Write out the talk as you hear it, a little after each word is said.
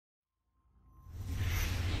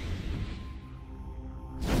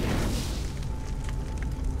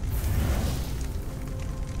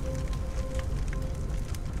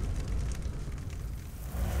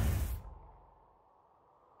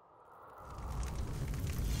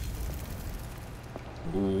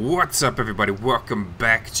What's up, everybody? Welcome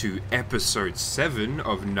back to episode 7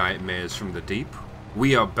 of Nightmares from the Deep.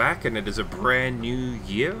 We are back and it is a brand new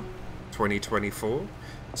year, 2024.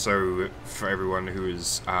 So for everyone who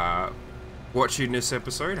is watching this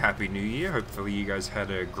episode, Happy New Year. Hopefully you guys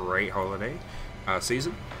had a great holiday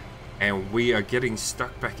season. And we are getting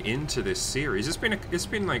stuck back into this series. It's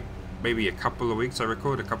been like maybe a couple of weeks. I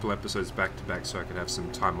recorded a couple episodes back to back so I could have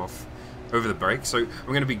some time off over the break. So I'm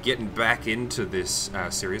going to be getting back into this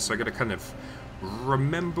series. So I got to kind of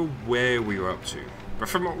remember where we were up to. But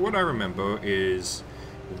from what I remember is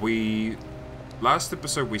last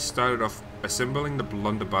episode we started off assembling the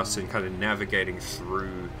blunderbuss and kind of navigating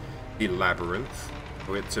through the labyrinth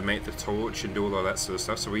to make the torch and do all of that sort of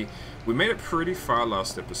stuff. So we made it pretty far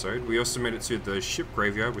last episode. We also made it to the ship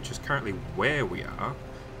graveyard, which is currently where we are.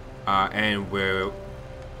 And we're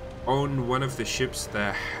on one of the ships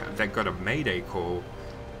that got a mayday call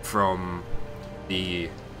from I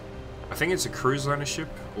think it's a cruise liner ship,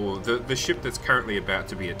 or the ship that's currently about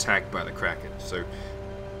to be attacked by the Kraken. So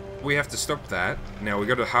we have to stop that. Now we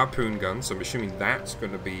got a harpoon gun, so I'm assuming that's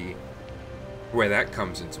going to be where that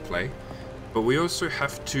comes into play. But we also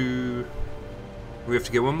have to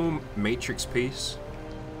get one more matrix piece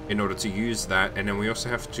in order to use that, and then we also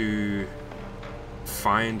have to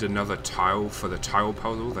find another tile for the tile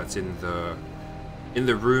puzzle that's in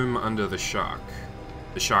the room under the shark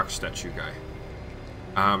statue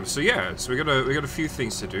guy. So yeah, so we got a few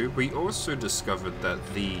things to do. We also discovered that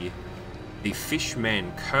the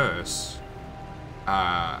Fishman curse,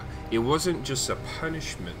 it wasn't just a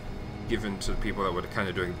punishment given to people that were kind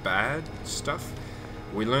of doing bad stuff.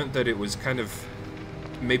 We learned that it was kind of,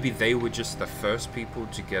 maybe they were just the first people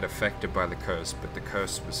to get affected by the curse, but the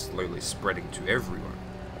curse was slowly spreading to everyone.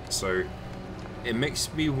 So it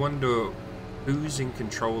makes me wonder who's in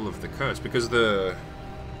control of the curse, because the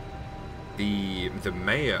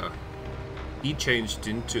mayor, he changed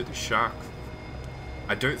into the shark.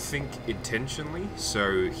 I don't think intentionally,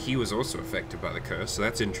 so he was also affected by the curse, so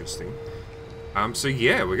that's interesting. So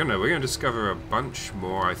yeah, we're gonna discover a bunch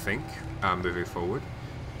more, I think, moving forward.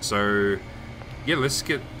 So yeah, let's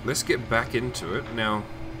get back into it. Now,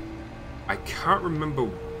 I can't remember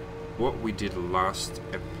what we did last,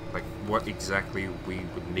 like what exactly we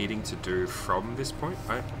were needing to do from this point.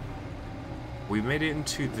 We made it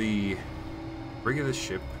into the regular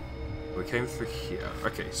ship. We came through here.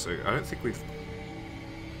 Okay, so I don't think we've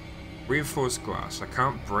reinforced glass. I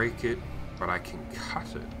can't break it, but I can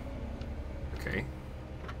cut it. Okay.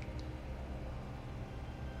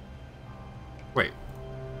 Wait.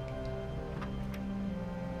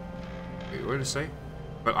 Wait, what did it say?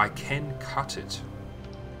 But I can cut it.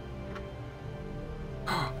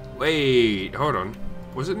 Wait, hold on.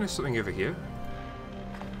 Wasn't there something over here?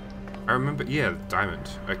 I remember, yeah, diamond.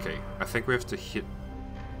 Okay, I think we have to hit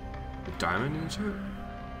the diamond into it.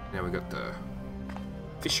 Now we got the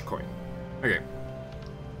fish coin. Okay.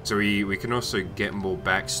 So we can also get more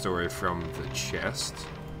backstory from the chest.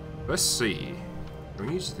 Let's see. Can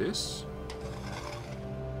we use this?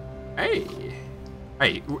 Hey!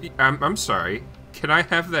 Hey, I'm sorry. Can I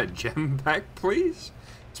have that gem back, please?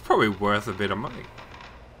 It's probably worth a bit of money.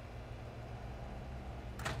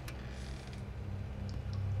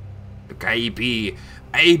 Look, I be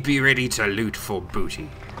ready to loot for booty.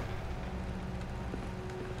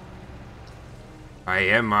 I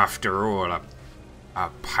am, after all, a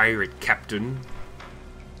pirate captain.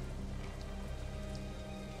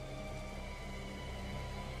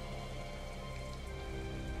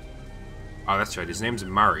 Oh, that's right. His name's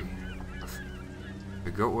Murray. I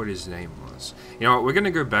forgot what his name was. You know what? We're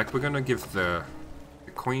gonna go back. We're gonna give the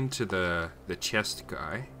coin to the chest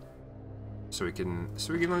guy, so we can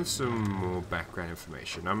learn some more background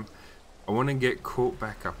information. I want to get caught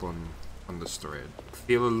back up on the story. I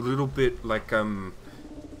feel a little bit like I'm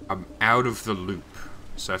out of the loop,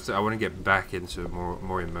 so I want to get back into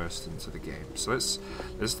more immersed into the game. So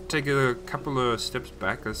let's take a couple of steps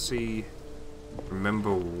back. Let's see,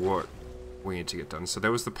 remember what we need to get done. So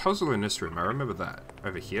there was the puzzle in this room. I remember that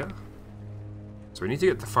over here. So we need to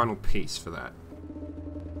get the final piece for that.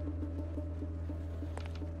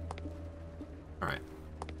 All right.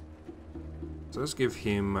 So let's give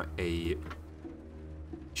him a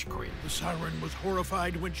coin. The Siren was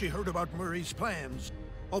horrified when she heard about Murray's plans.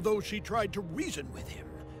 Although she tried to reason with him,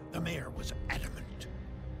 the mayor was adamant.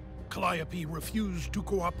 Calliope refused to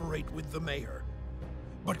cooperate with the mayor,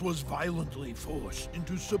 but was violently forced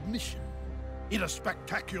into submission in a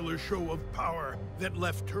spectacular show of power that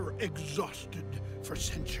left her exhausted for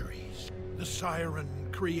centuries. The Siren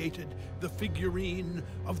created the figurine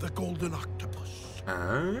of the golden octopus.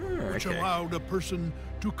 which allowed a person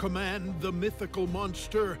to command the mythical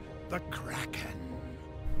monster, the Kraken.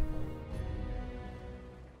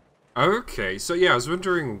 Okay, so yeah, I was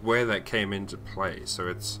wondering where that came into play. So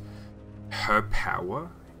it's her power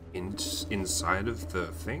inside of the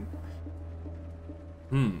thing?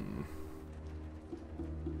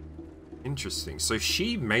 Interesting. So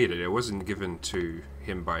she made it. It wasn't given to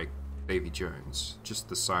him by Davy Jones. Just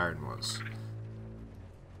the Siren was.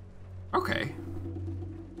 Okay.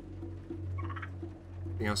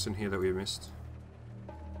 Anything else in here that we missed?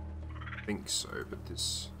 I think so, but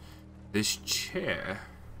this chair.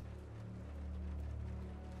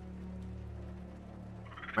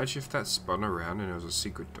 Imagine if that spun around and it was a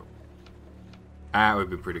secret door. That would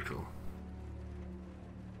be pretty cool.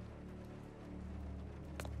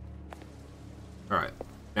 Alright,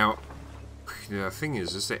 now, the thing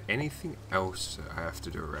is there anything else that I have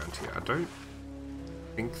to do around here? I don't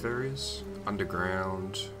think there is.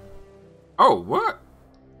 Underground. Oh, what?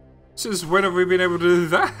 Since when have we been able to do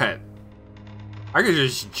that? I could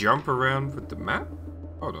just jump around with the map?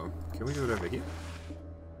 Hold on, can we do it over here?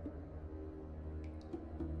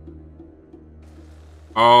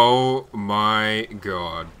 Oh my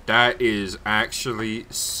god, that is actually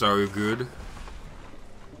so good.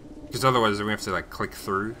 Because otherwise we have to like click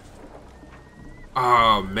through.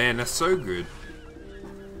 Oh man, that's so good.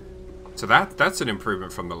 So that's an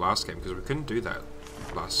improvement from the last game, because we couldn't do that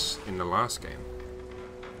in the last game.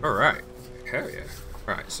 Alright, hell yeah.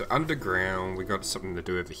 Alright, so underground, we got something to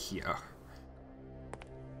do over here.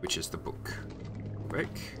 Which is the book.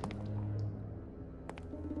 Quick.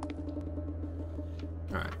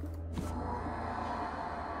 Alright.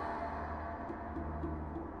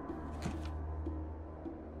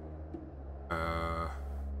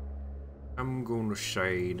 I'm gonna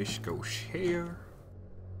say this goes here.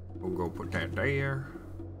 We'll go put that there.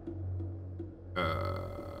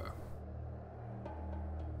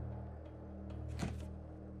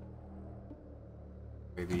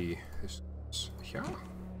 Maybe this goes here.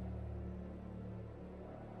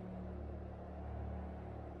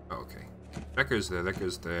 Oh, okay. That goes there, that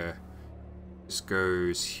goes there. This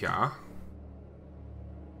goes here.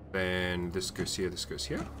 Then this goes here, this goes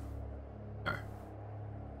here. No.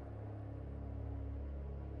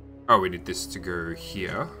 Oh, we need this to go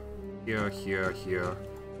here. Here, here, here,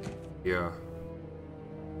 here.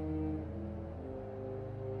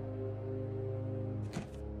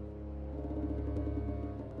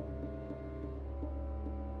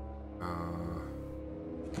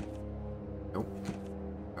 Nope.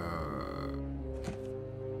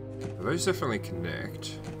 Those definitely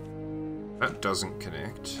connect. That doesn't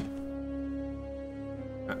connect.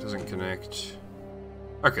 That doesn't connect.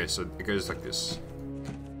 Okay, so it goes like this.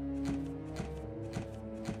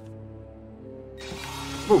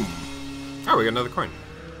 Boom! Oh, we got another coin.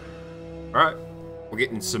 Alright, we're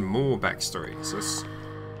getting some more backstory. So this...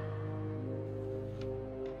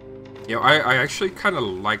 Yeah, I actually kind of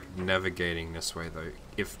like navigating this way though.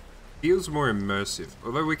 It feels more immersive.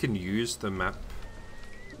 Although we can use the map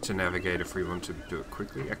to navigate if we want to do it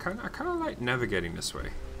quickly. I kind of like navigating this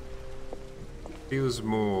way. Feels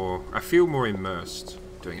more... I feel more immersed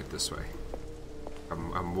doing it this way.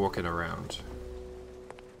 I'm walking around.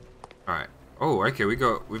 Alright. Oh, okay,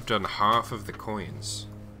 we've done half of the coins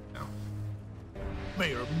now.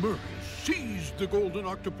 Mayor Murray seized the golden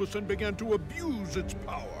octopus and began to abuse its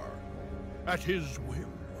power. At his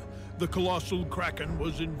whim, the colossal kraken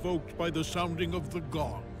was invoked by the sounding of the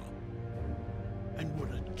gong and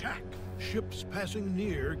would attack ships passing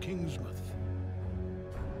near Kingsmouth.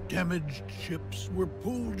 Damaged ships were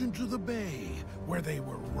pulled into the bay where they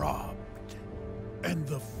were robbed. And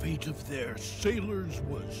the fate of their sailors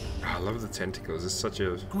was... I love the tentacles. It's such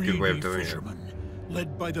a good way of doing fishermen,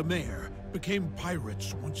 led by the mayor, became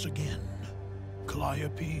pirates once again.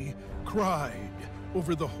 Calliope cried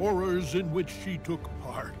over the horrors in which she took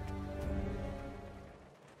part.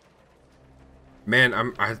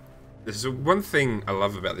 Man, there's one thing I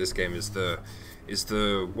love about this game is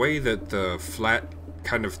the way that the flat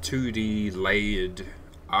kind of 2D layered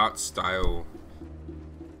art style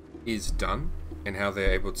is done. And how they're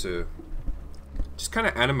able to just kind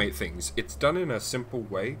of animate things. It's done in a simple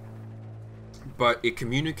way, but it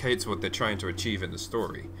communicates what they're trying to achieve in the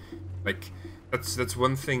story. Like, that's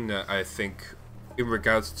one thing that I think, in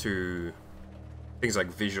regards to things like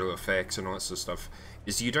visual effects and all that sort of stuff,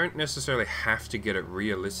 is you don't necessarily have to get it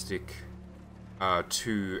realistic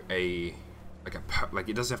to a like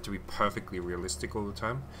it doesn't have to be perfectly realistic all the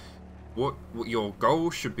time. What your goal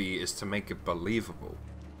should be is to make it believable.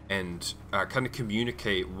 And kind of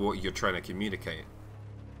communicate what you're trying to communicate,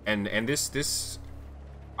 and this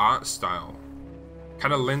art style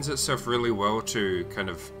kind of lends itself really well to kind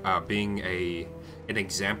of being an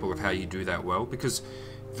example of how you do that well, because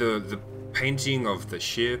the painting of the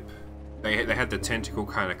ship, they had the tentacle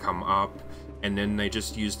kind of come up, and then they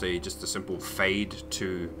just used a simple fade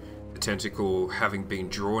to the tentacle having been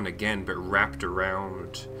drawn again, but wrapped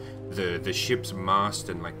around the ship's mast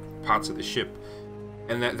and like parts of the ship,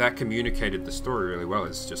 and that communicated the story really well.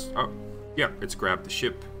 It's just, oh yeah, it's grabbed the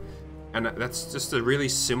ship. And that's just a really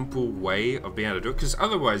simple way of being able to do it, because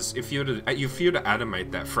otherwise, if you were to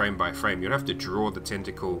animate that frame by frame, you'd have to draw the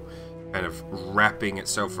tentacle kind of wrapping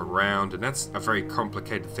itself around, and that's a very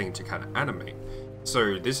complicated thing to kind of animate.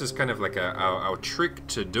 So this is kind of like our trick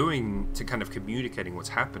to kind of communicating what's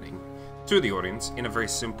happening to the audience in a very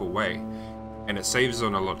simple way, and it saves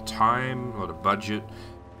on a lot of time, a lot of budget,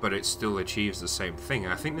 but it still achieves the same thing.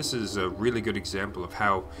 And I think this is a really good example of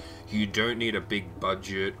how you don't need a big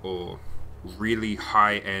budget or really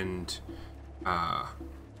high-end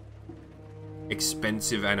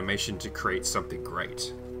expensive animation to create something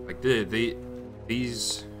great. Like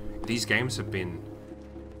these games have been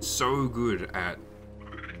so good at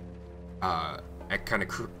kind of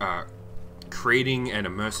creating an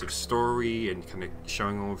immersive story and kind of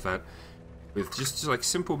showing all of that with just like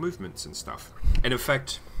simple movements and stuff. And in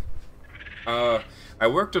fact, I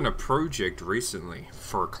worked on a project recently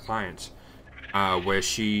for a client where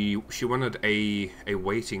she wanted a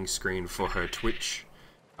waiting screen for her Twitch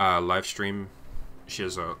live stream. She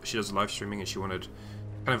does live streaming, and she wanted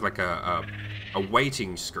kind of like a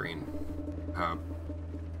waiting screen.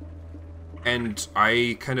 And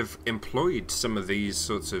I kind of employed some of these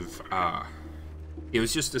sorts of it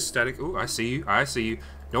was just a static. Oh, I see you. I see you.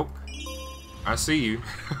 Nope. I see you.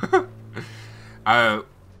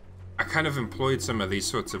 I kind of employed some of these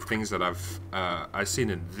sorts of things that I've seen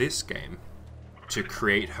in this game to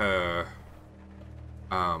create her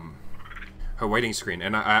waiting screen,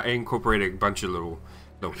 and I incorporated a bunch of little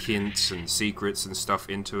hints and secrets and stuff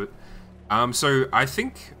into it. So I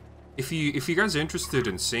think if you guys are interested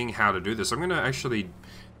in seeing how to do this, I'm gonna actually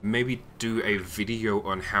maybe do a video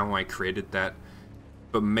on how I created that.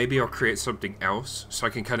 But maybe I'll create something else, so I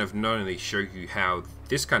can kind of not only show you how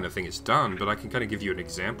this kind of thing is done, but I can kind of give you an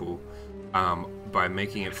example by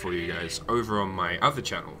making it for you guys over on my other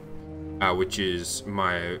channel, which is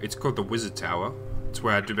it's called the Wizard Tower. It's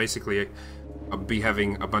where I do basically I'll be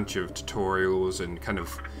having a bunch of tutorials and kind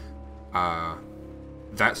of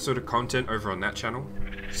that sort of content over on that channel,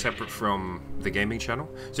 separate from the gaming channel.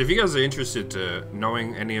 So if you guys are interested to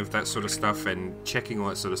knowing any of that sort of stuff and checking all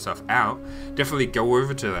that sort of stuff out, definitely go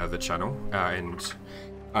over to the other channel and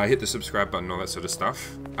hit the subscribe button, all that sort of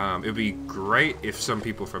stuff. It would be great if some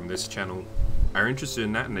people from this channel are interested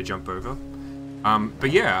in that and they jump over.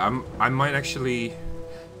 But yeah, I might actually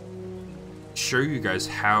show you guys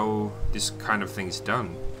how this kind of thing's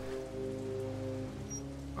done.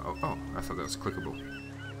 Oh, I thought that was clickable.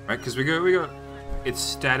 Right, because we got it's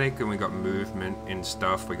static and we got movement and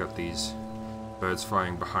stuff. We got these birds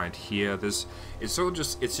flying behind here. It's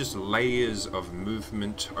just layers of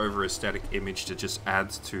movement over a static image that just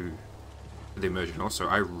adds to the immersion. Also,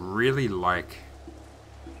 I really like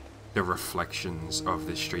the reflections of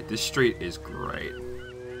this street. This street is great.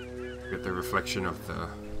 You got the reflection of the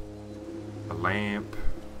lamp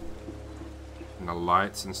and the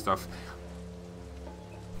lights and stuff.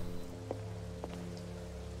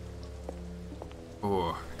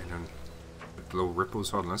 Oh, and then the little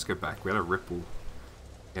ripples. Hold on, let's go back. We had a ripple.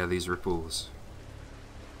 Yeah, these ripples.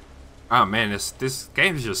 Oh man, this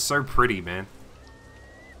game is just so pretty, man.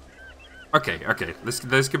 Okay,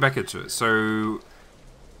 let's get back into it. So,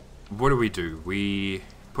 what do? We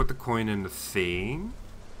put the coin in the thing.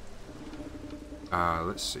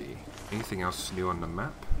 Let's see. Anything else new on the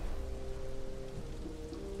map?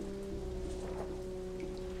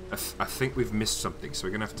 I think we've missed something, so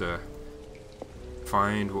we're gonna have to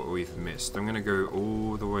find what we've missed. I'm gonna go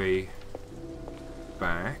all the way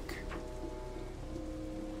back.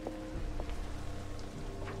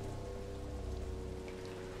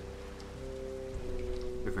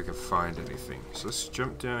 If I can find anything. So let's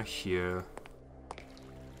jump down here.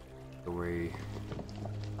 The way.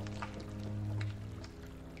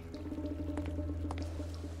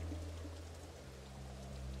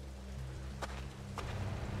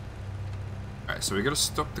 Alright, so we gotta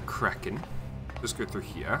stop the Kraken. Just go through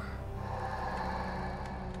here.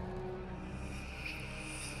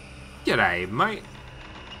 G'day, mate.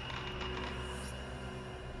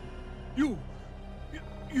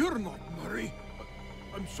 You're not Murray.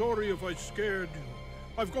 I'm sorry if I scared you.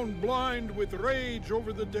 I've gone blind with rage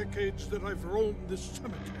over the decades that I've roamed this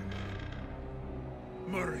cemetery.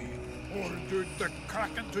 Murray ordered the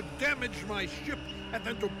Kraken to damage my ship and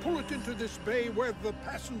then to pull it into this bay where the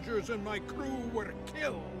passengers and my crew were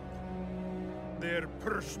killed. Their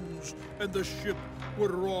persons and the ship were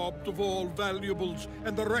robbed of all valuables,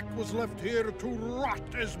 and the wreck was left here to rot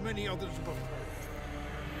as many others before.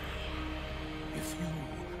 If you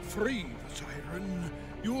free the Siren,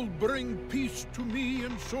 you'll bring peace to me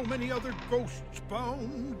and so many other ghosts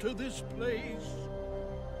bound to this place.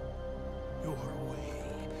 Your way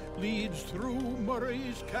leads through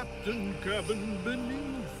Murray's captain cabin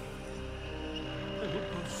beneath.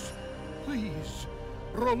 Help us, please.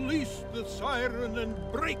 Release the Siren and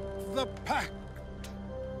break the pact.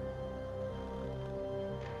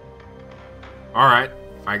 Alright,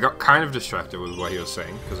 I got kind of distracted with what he was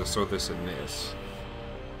saying because I saw this and this.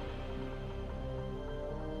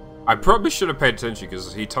 I probably should have paid attention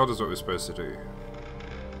because he told us what we were supposed to do.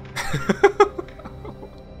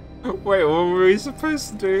 Wait, what were we supposed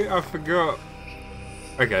to do? I forgot.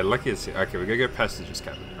 Okay, lucky it's here. Okay, we're gonna go passenger's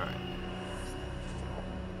cabin. Alright.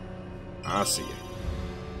 I'll see you.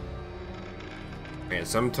 Man,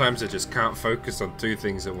 sometimes I just can't focus on two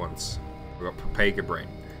things at once. I've got Papega brain.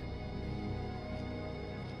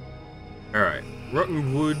 Alright.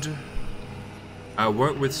 Rotten wood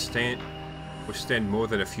won't withstand more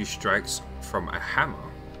than a few strikes from a hammer.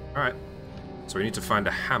 Alright. So we need to find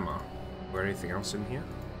a hammer. Is there anything else in here?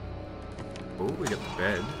 Oh, we got the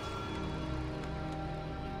bed.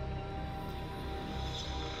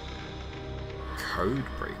 Code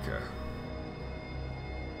breaker.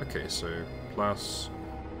 Okay, so plus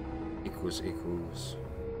equals equals.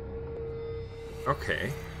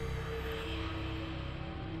 Okay.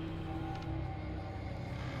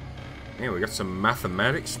 Yeah, we got some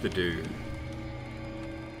mathematics to do.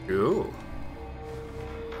 Ooh.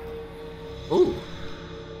 Ooh.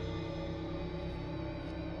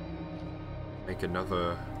 Make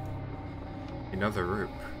another rope.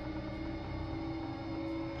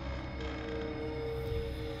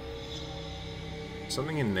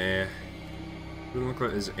 Something in there. Doesn't look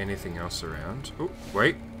like there's anything else around. Oh,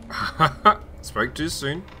 wait. Spoke too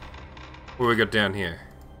soon. What we got down here?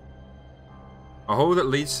 A hole that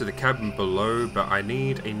leads to the cabin below, but I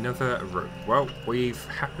need another rope. Well, we've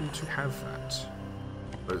happened to have that.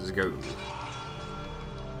 Let's go.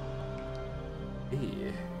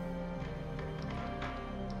 Here.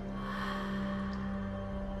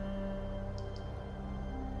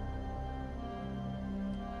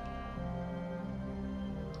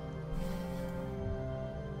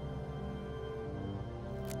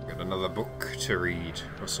 Got another book to read.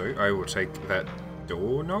 Also, I will take that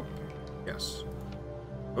doorknob. Yes.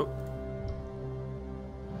 Oh.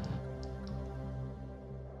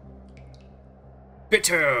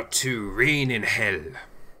 Bitter to reign in hell.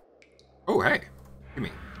 Oh, hey. Give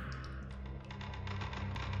me.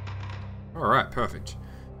 Alright, perfect.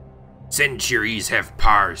 Centuries have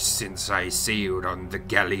passed since I sailed on the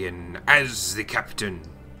galleon as the captain.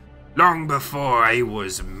 Long before I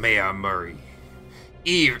was Mayor Murray.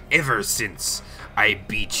 Ever since I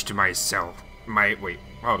beached myself. Wait,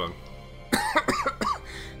 hold on.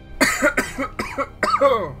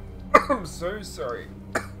 Oh, I'm so sorry.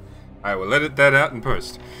 I will edit that out in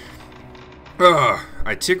post. Oh,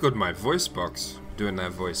 I tickled my voice box doing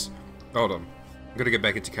that voice. Hold on. I'm gonna get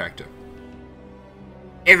back into character.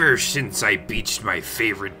 Ever since I beached my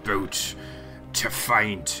favorite boat to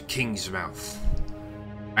find Kingsmouth,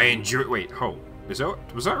 I enjoy. Wait, hold. Was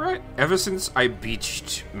that right? Ever since I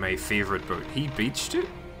beached my favorite boat, he beached it?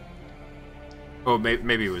 Or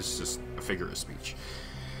maybe it was just a figure of speech.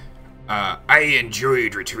 I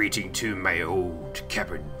enjoyed retreating to my old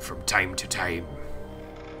cabin from time to time.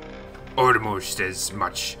 Almost as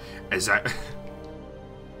much as I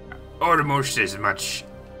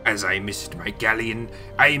missed my galleon,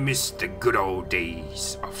 I missed the good old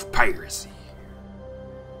days of piracy.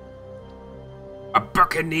 A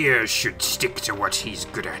buccaneer should stick to what he's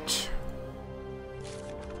good at.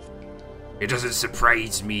 It doesn't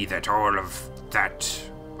surprise me that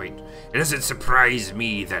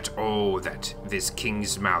this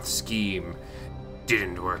Kingsmouth scheme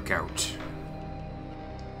didn't work out.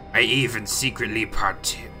 I even secretly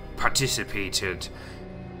participated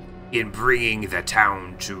in bringing the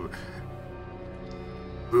town to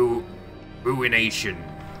ruination.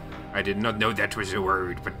 I did not know that was a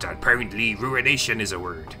word, but apparently ruination is a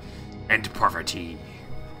word. And poverty.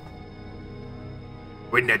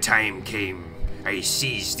 When the time came, I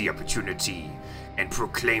seized the opportunity and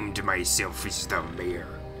proclaimed myself as the mayor.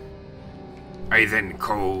 I then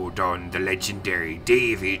called on the legendary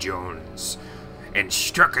Davy Jones and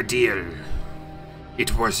struck a deal.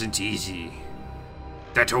 It wasn't easy.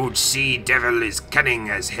 That old sea devil is cunning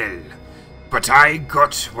as hell, but I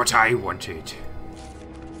got what I wanted.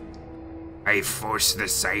 I forced the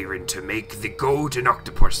Siren to make the golden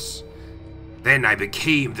octopus. Then I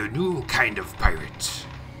became the new kind of pirate.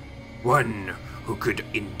 One who could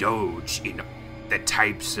indulge in the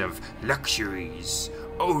types of luxuries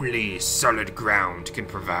only solid ground can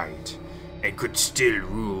provide, and could still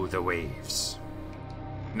rule the waves.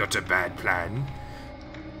 Not a bad plan.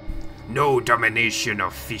 No domination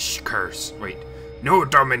or fish curse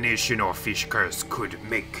could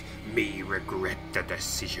make me regret the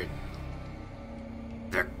decision.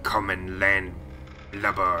 The common land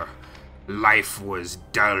lubber life was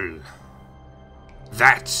dull.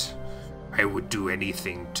 That I would do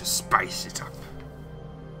anything to spice it up.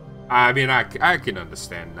 I mean, I can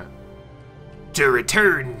understand that. To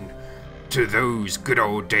return to those good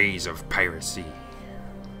old days of piracy.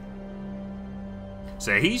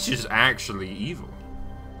 So he's just actually evil.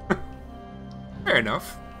 Fair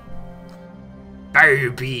enough. There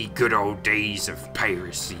be good old days of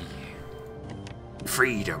piracy.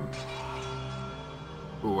 Freedom.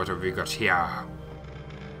 Ooh, what have we got here?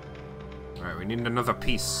 Alright, we need another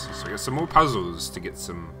piece. So we got some more puzzles to get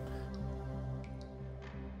some...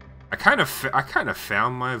 I kind of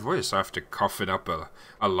found my voice after coughing up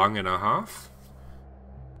a lung and a half.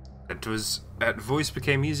 That voice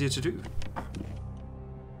became easier to do.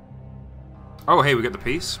 Oh, hey, we got the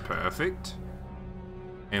piece. Perfect.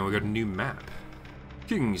 And we got a new map.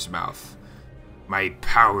 King's Mouth. My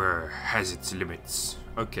power has its limits.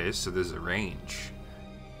 Okay, so there's a range.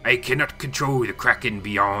 I cannot control the Kraken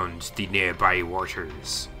beyond the nearby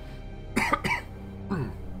waters.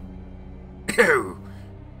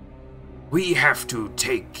 We have to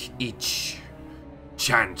take each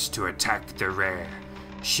chance to attack the rare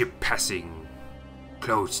ship passing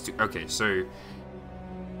close to... Okay, so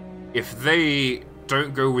if they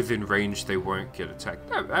don't go within range, they won't get attacked.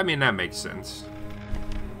 I mean, that makes sense.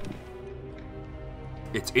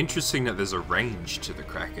 It's interesting that there's a range to the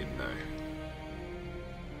Kraken, though.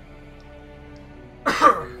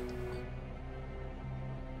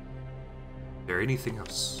 Is there anything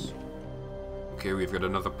else? Okay, we've got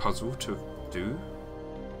another puzzle to do.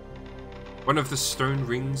 One of the stone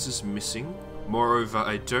rings is missing. Moreover,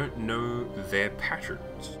 I don't know their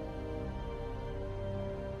patterns.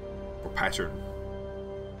 Or pattern.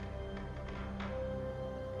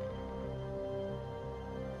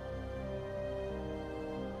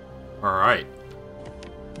 Alright.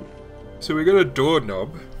 So we got a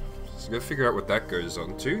doorknob. So we gotta figure out what that goes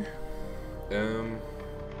on to.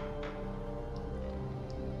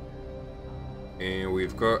 And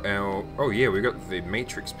we've got our... Oh yeah, we got the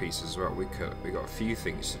matrix piece as well. We got a few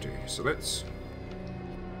things to do. So let's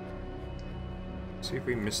see if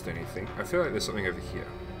we missed anything. I feel like there's something over here.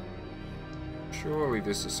 Surely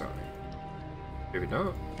this is something. Maybe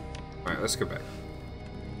not. Alright, let's go back.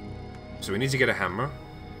 So we need to get a hammer.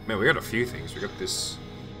 Man, we got a few things. We got this...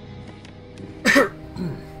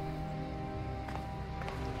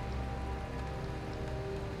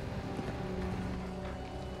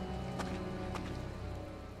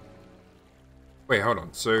 Wait, hold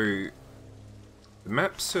on. So, the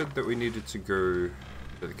map said that we needed to go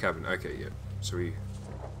to the cabin. Okay, yeah. So we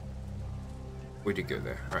did go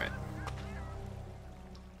there. Alright.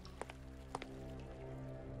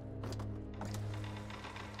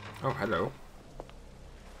 Oh, hello.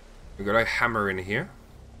 We got a hammer in here.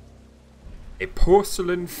 A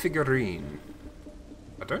porcelain figurine.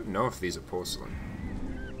 I don't know if these are porcelain.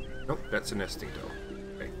 Nope, that's a nesting doll.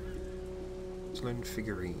 Okay. Porcelain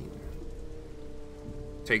figurine.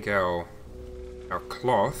 Take our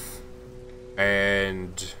cloth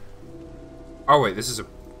and... Oh wait, this is a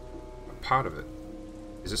part of it.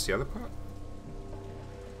 Is this the other part?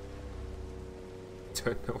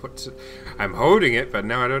 Don't know what to... I'm holding it, but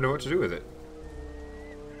now I don't know what to do with it.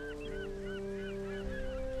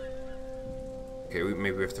 Okay,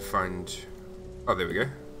 maybe we have to find... Oh, there we go.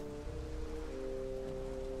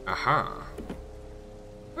 Aha.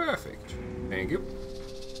 Perfect. Thank you.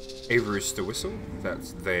 A rooster whistle.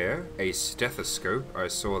 That's there. A stethoscope. I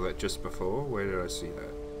saw that just before. Where did I see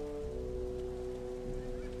that?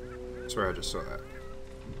 I swear I just saw that.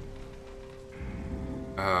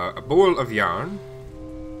 A ball of yarn.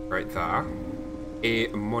 Right there. A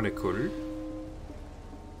monocle.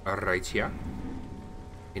 Right here.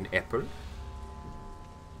 An apple.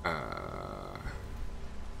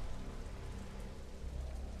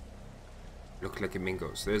 Look like a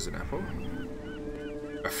mingoes. There's an apple.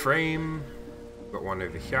 A frame. Got one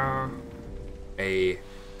over here. A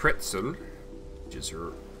pretzel. Which is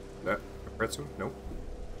that a pretzel? Nope.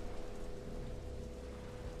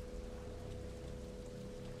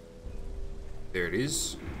 There it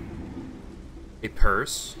is. A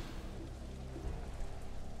purse.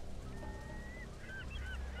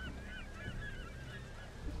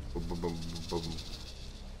 boom, boom.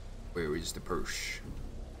 Where is the purse?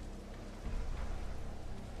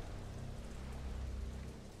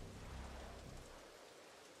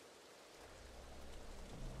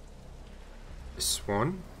 This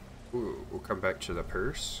one. Ooh, we'll come back to the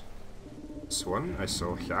purse. This one I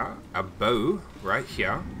saw here. A bow right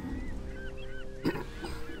here.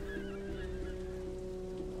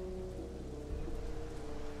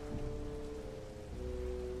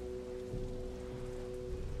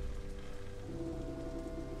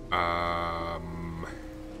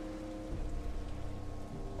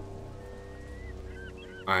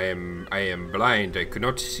 I am blind. I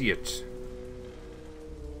cannot see it.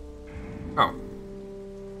 Oh.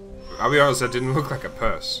 I'll be honest, that didn't look like a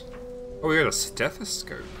purse. Oh, we got a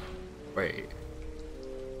stethoscope. Wait.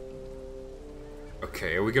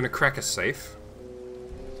 Okay, are we gonna crack a safe?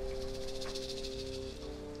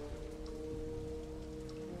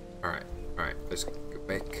 Alright, let's go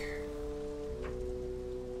back.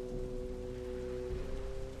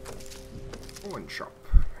 One shop.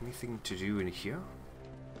 Anything to do in here?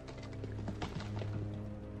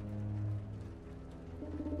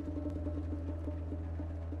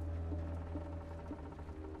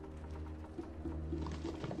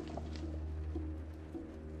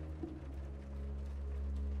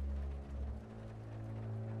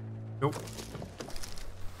 Nope.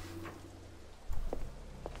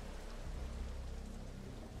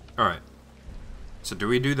 Alright. So do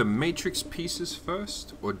we do the matrix pieces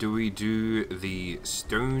first, or do we do the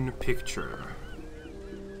stone picture?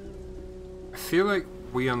 I feel like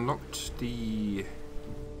we unlocked the... You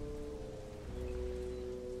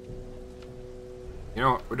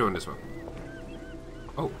know what? We're doing this one.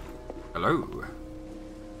 Oh. Hello.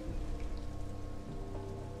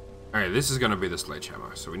 Alright, this is gonna be the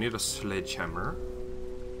sledgehammer. So we need a sledgehammer.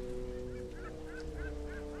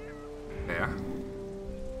 There.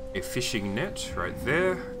 A fishing net right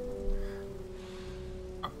there.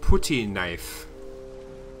 A putty knife.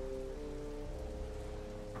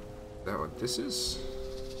 Is that what this is?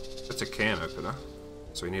 That's a can opener.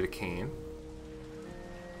 So we need a can.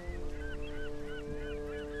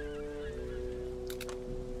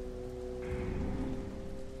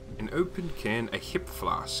 An open can, a hip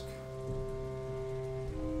flask.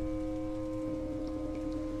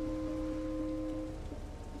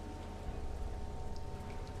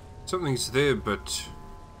 Something's there, but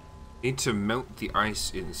need to melt the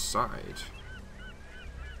ice inside.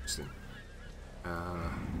 Interesting.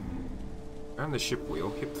 And the ship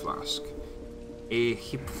wheel, hip flask. A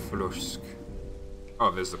hip flask.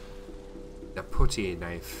 Oh, there's the putty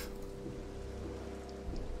knife.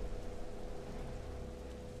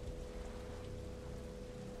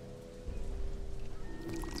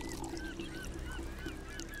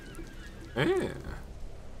 Ah,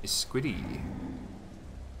 a squiddy.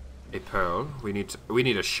 A pearl. We need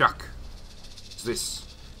a shuck. What's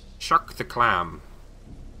this? Shuck the clam.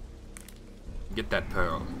 Get that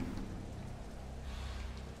pearl.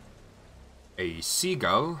 A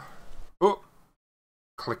seagull. Oh,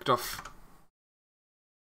 clicked off.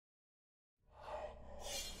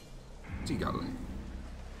 Seagull.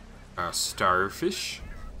 A starfish.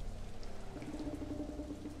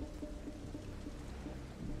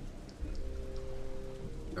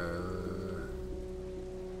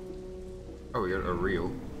 Oh, we got a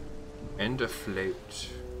reel. And a float.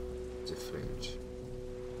 It's a float.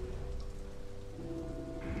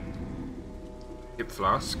 Hip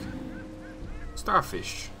flask.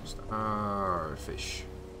 Starfish. Starfish.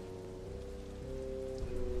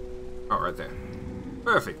 Oh, right there.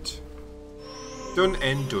 Perfect. Done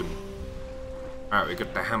and done. Alright, we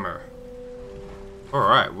got the hammer.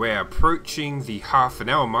 Alright, we're approaching the half an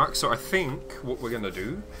hour mark, so I think what we're gonna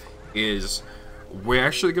do is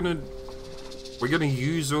we're gonna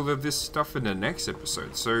use all of this stuff in the next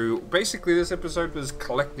episode. So basically this episode was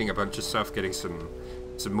collecting a bunch of stuff, getting some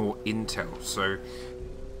more intel. So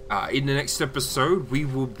in the next episode we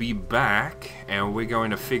will be back and we're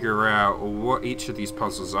going to figure out what each of these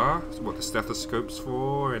puzzles are, what the stethoscope's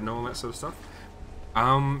for and all that sort of stuff.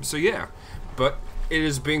 So yeah, but it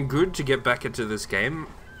has been good to get back into this game.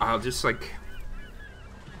 I'll just like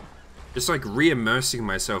re-immersing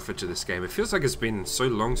myself into this game. It feels like it's been so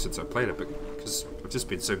long since I played it, because I've just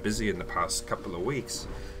been so busy in the past couple of weeks.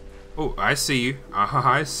 Oh, I see you.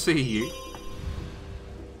 I see you.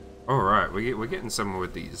 Alright, we're getting somewhere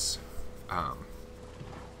with these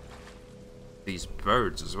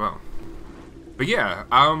birds as well. But yeah,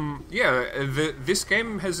 this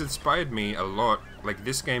game has inspired me a lot, like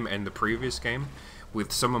this game and the previous game,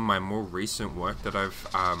 with some of my more recent work that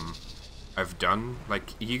I've done.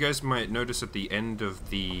 Like, you guys might notice at the end of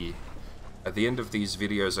the at the end of these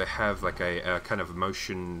videos I have like a kind of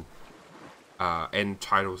motion end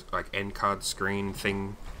title, like end card screen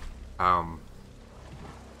thing.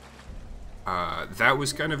 That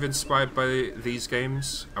was kind of inspired by these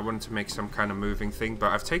games. I wanted to make some kind of moving thing,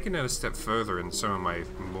 but I've taken it a step further in some of my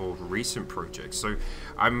more recent projects. So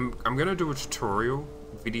I'm gonna do a tutorial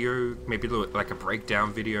video, maybe like a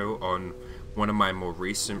breakdown video on one of my more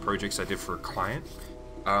recent projects I did for a client,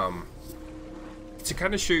 to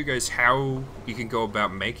kind of show you guys how you can go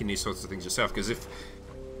about making these sorts of things yourself. Because if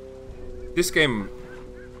this game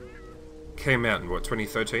came out in what,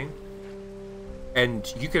 2013?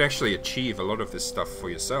 And you could actually achieve a lot of this stuff for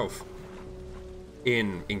yourself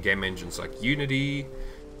in game engines like Unity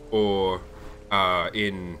or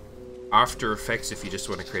in After Effects if you just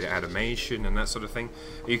want to create an animation and that sort of thing.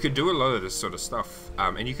 You could do a lot of this sort of stuff,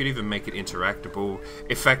 and you could even make it interactable.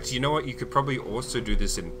 In fact, you know what? You could probably also do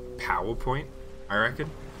this in PowerPoint, I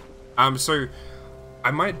reckon. So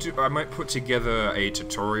I might put together a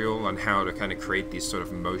tutorial on how to kind of create these sort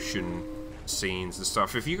of motion scenes and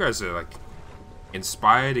stuff. If you guys are like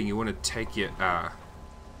inspired and you want to take it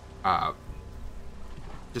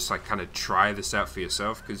just like kind of try this out for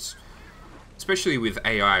yourself, because especially with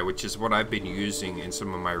AI, which is what I've been using in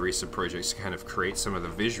some of my recent projects to kind of create some of the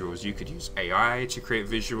visuals. You could use AI to create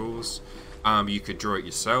visuals, you could draw it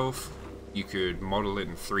yourself, you could model it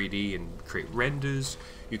in 3D and create renders,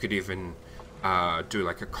 you could even do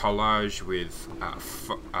like a collage with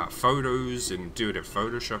photos and do it in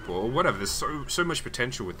Photoshop or whatever. There's so much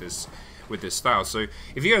potential with this style. So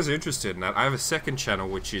if you guys are interested in that, I have a second channel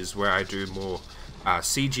which is where I do more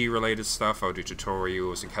CG related stuff. I'll do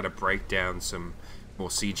tutorials and kind of break down some more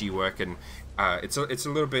CG work, and it's a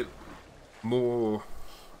little bit more,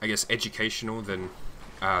 I guess, educational than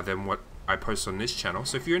what I post on this channel.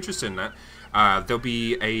 So if you're interested in that, there'll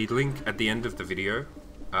be a link at the end of the video,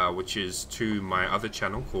 which is to my other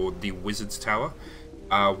channel called The Wizard's Tower,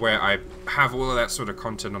 where I have all of that sort of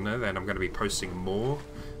content on there, and I'm going to be posting more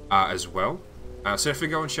as well. So if you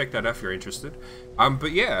go and check that out if you're interested.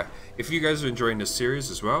 But yeah, if you guys are enjoying this series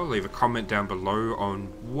as well, leave a comment down below on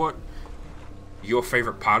what your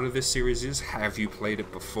favorite part of this series is. Have you played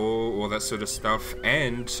it before? All that sort of stuff.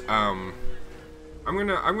 And I'm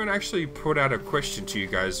gonna actually put out a question to you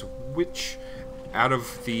guys. Which out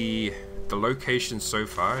of the locations so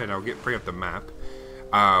far, and I'll bring up the map,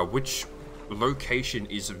 which location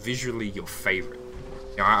is visually your favorite?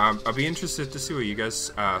 I'll be interested to see what you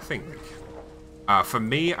guys think. For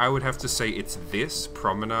me, I would have to say it's this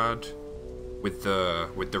promenade with the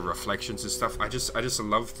reflections and stuff. I just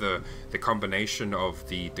love the combination of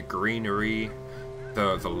the greenery,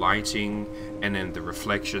 the lighting, and then the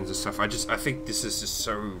reflections and stuff. I think this is just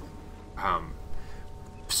so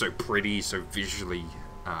pretty, so visually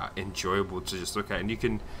enjoyable to just look at, and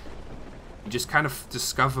you just kind of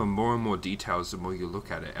discover more and more details the more you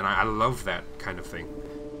look at it, and I love that kind of thing.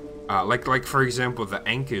 Like for example, the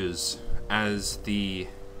anchors as the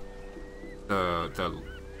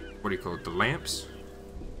what do you call it? The lamps,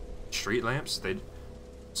 street lamps.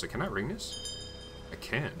 So can I ring this? I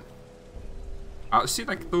can. See,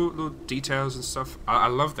 like little details and stuff. I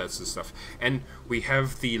love that sort of stuff. And we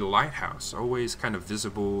have the lighthouse, always kind of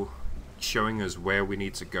visible, showing us where we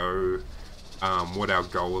need to go, what our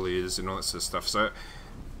goal is, and all that sort of stuff. So,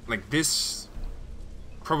 like, this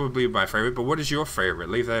probably my favorite. But what is your favorite?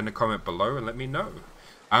 Leave that in the comment below and let me know.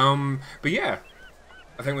 But yeah,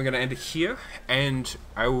 I think we're gonna end it here, and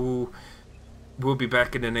we'll be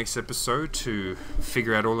back in the next episode to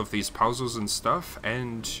figure out all of these puzzles and stuff,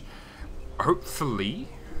 and hopefully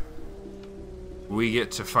we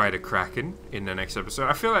get to fight a kraken in the next episode.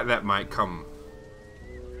 I feel like that might come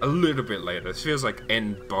a little bit later. It feels like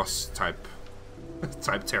end boss type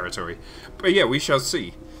territory. But yeah, we shall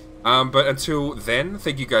see. But until then,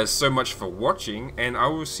 thank you guys so much for watching, and I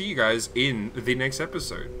will see you guys in the next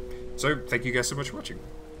episode. So, thank you guys so much for watching.